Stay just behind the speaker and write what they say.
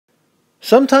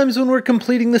Sometimes when we're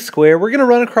completing the square, we're going to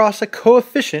run across a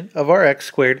coefficient of our x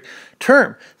squared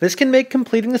term. This can make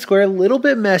completing the square a little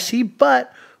bit messy,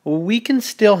 but we can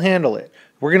still handle it.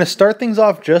 We're going to start things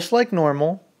off just like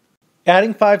normal.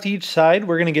 Adding 5 to each side,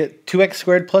 we're going to get 2x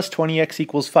squared plus 20x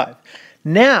equals 5.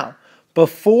 Now,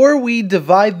 before we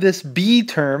divide this b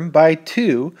term by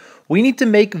 2, we need to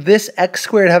make this x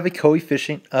squared have a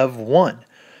coefficient of 1.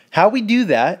 How we do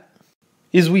that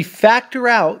is we factor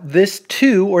out this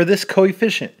 2 or this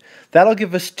coefficient. That'll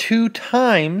give us 2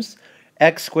 times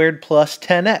x squared plus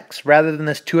 10x rather than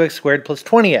this 2x squared plus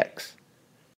 20x.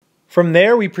 From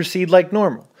there we proceed like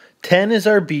normal. 10 is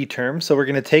our b term, so we're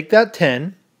going to take that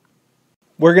 10.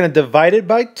 We're going to divide it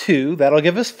by 2, that'll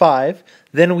give us 5.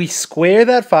 Then we square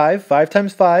that 5, 5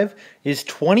 times 5 is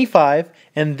 25,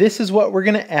 and this is what we're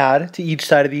going to add to each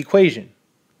side of the equation.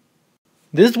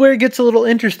 This is where it gets a little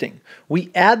interesting.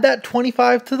 We add that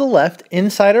 25 to the left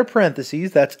inside our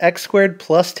parentheses, that's x squared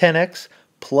plus 10x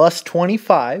plus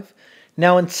 25.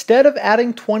 Now instead of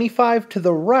adding 25 to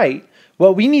the right,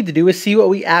 what we need to do is see what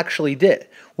we actually did.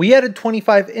 We added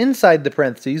 25 inside the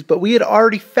parentheses, but we had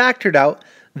already factored out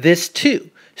this 2.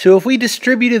 So if we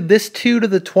distributed this 2 to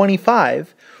the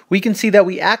 25, we can see that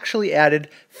we actually added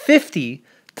 50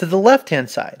 to the left-hand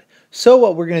side. So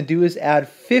what we're going to do is add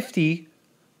 50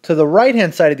 to the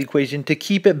right-hand side of the equation to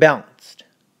keep it balanced.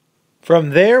 From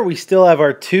there, we still have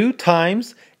our 2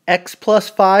 times x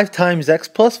plus 5 times x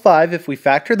plus 5. If we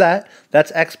factor that,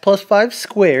 that's x plus 5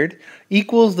 squared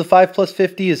equals the 5 plus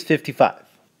 50 is 55.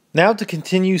 Now to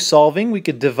continue solving, we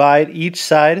could divide each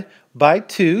side by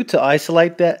 2 to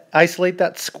isolate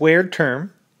that squared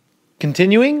term.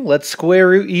 Continuing, let's square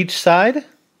root each side.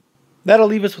 That'll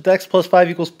leave us with x plus 5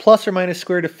 equals plus or minus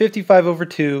square root of 55 over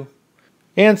 2.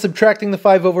 And subtracting the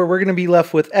 5 over, we're going to be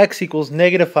left with x equals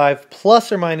negative 5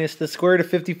 plus or minus the square root of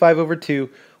 55 over 2.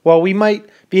 While we might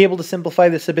be able to simplify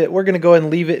this a bit, we're going to go ahead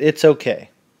and leave it. It's okay.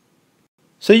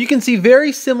 So you can see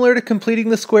very similar to completing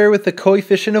the square with the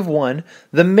coefficient of 1.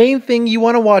 The main thing you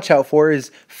want to watch out for is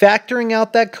factoring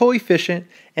out that coefficient,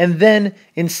 and then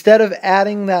instead of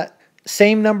adding that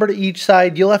same number to each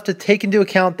side, you'll have to take into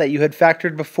account that you had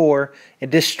factored before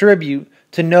and distribute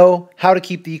to know how to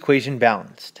keep the equation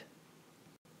balanced.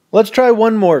 Let's try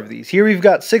one more of these. Here we've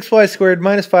got 6y squared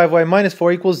minus 5y minus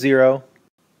 4 equals 0.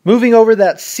 Moving over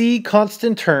that c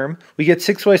constant term, we get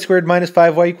 6y squared minus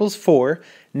 5y equals 4.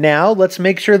 Now let's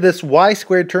make sure this y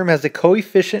squared term has a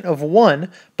coefficient of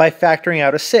 1 by factoring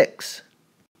out a 6.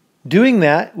 Doing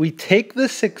that, we take the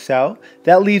 6 out.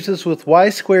 That leaves us with y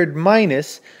squared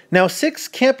minus. Now 6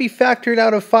 can't be factored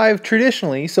out of 5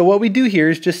 traditionally, so what we do here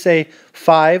is just say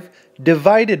 5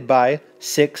 divided by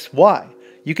 6y.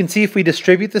 You can see if we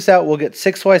distribute this out, we'll get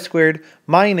 6y squared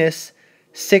minus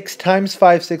 6 times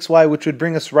 5, 6y, which would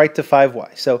bring us right to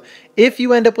 5y. So if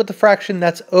you end up with a fraction,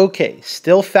 that's okay.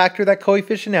 Still factor that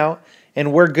coefficient out,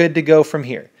 and we're good to go from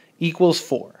here. Equals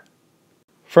 4.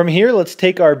 From here, let's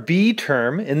take our b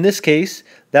term. In this case,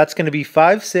 that's going to be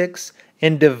 5, 6,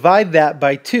 and divide that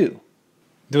by 2.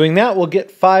 Doing that, we'll get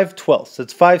 5 twelfths.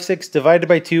 That's 5, 6 divided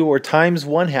by 2, or times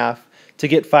 1/2, to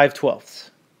get 5 twelfths.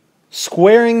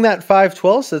 Squaring that 5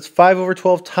 twelfths, that's 5 over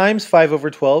 12 times 5 over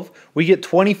 12, we get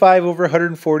 25 over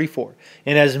 144.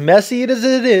 And as messy as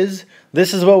it is,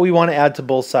 this is what we want to add to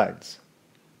both sides.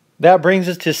 That brings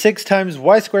us to 6 times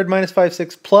y squared minus 5,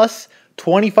 6 plus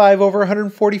 25 over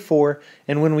 144.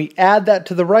 And when we add that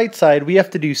to the right side, we have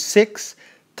to do 6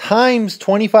 times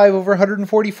 25 over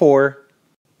 144,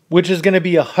 which is going to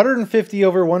be 150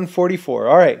 over 144.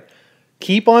 All right.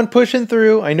 Keep on pushing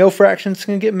through. I know fractions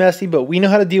can get messy, but we know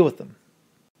how to deal with them.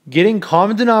 Getting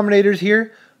common denominators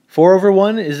here, 4 over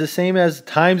 1 is the same as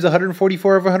times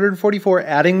 144 over 144.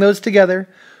 Adding those together,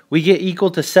 we get equal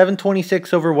to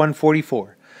 726 over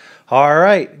 144. All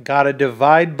right, got to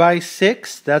divide by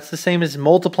 6. That's the same as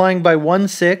multiplying by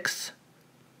 1/6.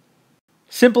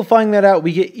 Simplifying that out,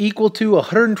 we get equal to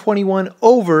 121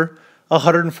 over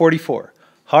 144.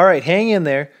 All right, hang in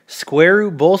there. Square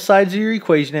root both sides of your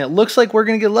equation. And it looks like we're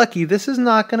going to get lucky. This is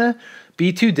not going to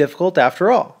be too difficult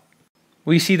after all.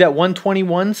 We see that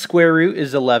 121 square root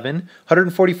is 11.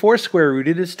 144 square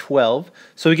rooted is 12.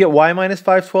 So we get y minus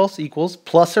 5 twelfths equals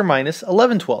plus or minus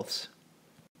 11 twelfths.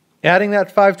 Adding that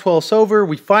 5 twelfths over,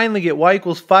 we finally get y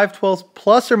equals 5 twelfths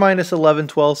plus or minus 11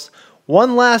 twelfths.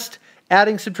 One last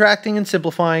adding, subtracting, and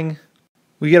simplifying.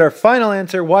 We get our final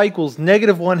answer, y equals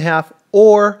negative 1/2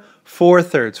 or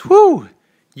 4/3. Whew!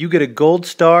 You get a gold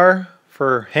star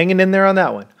for hanging in there on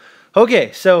that one.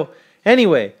 Okay, so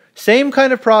anyway, same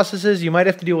kind of processes. You might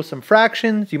have to deal with some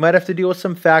fractions. You might have to deal with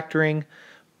some factoring.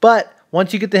 But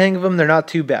once you get the hang of them, they're not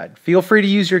too bad. Feel free to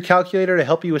use your calculator to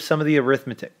help you with some of the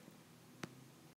arithmetic.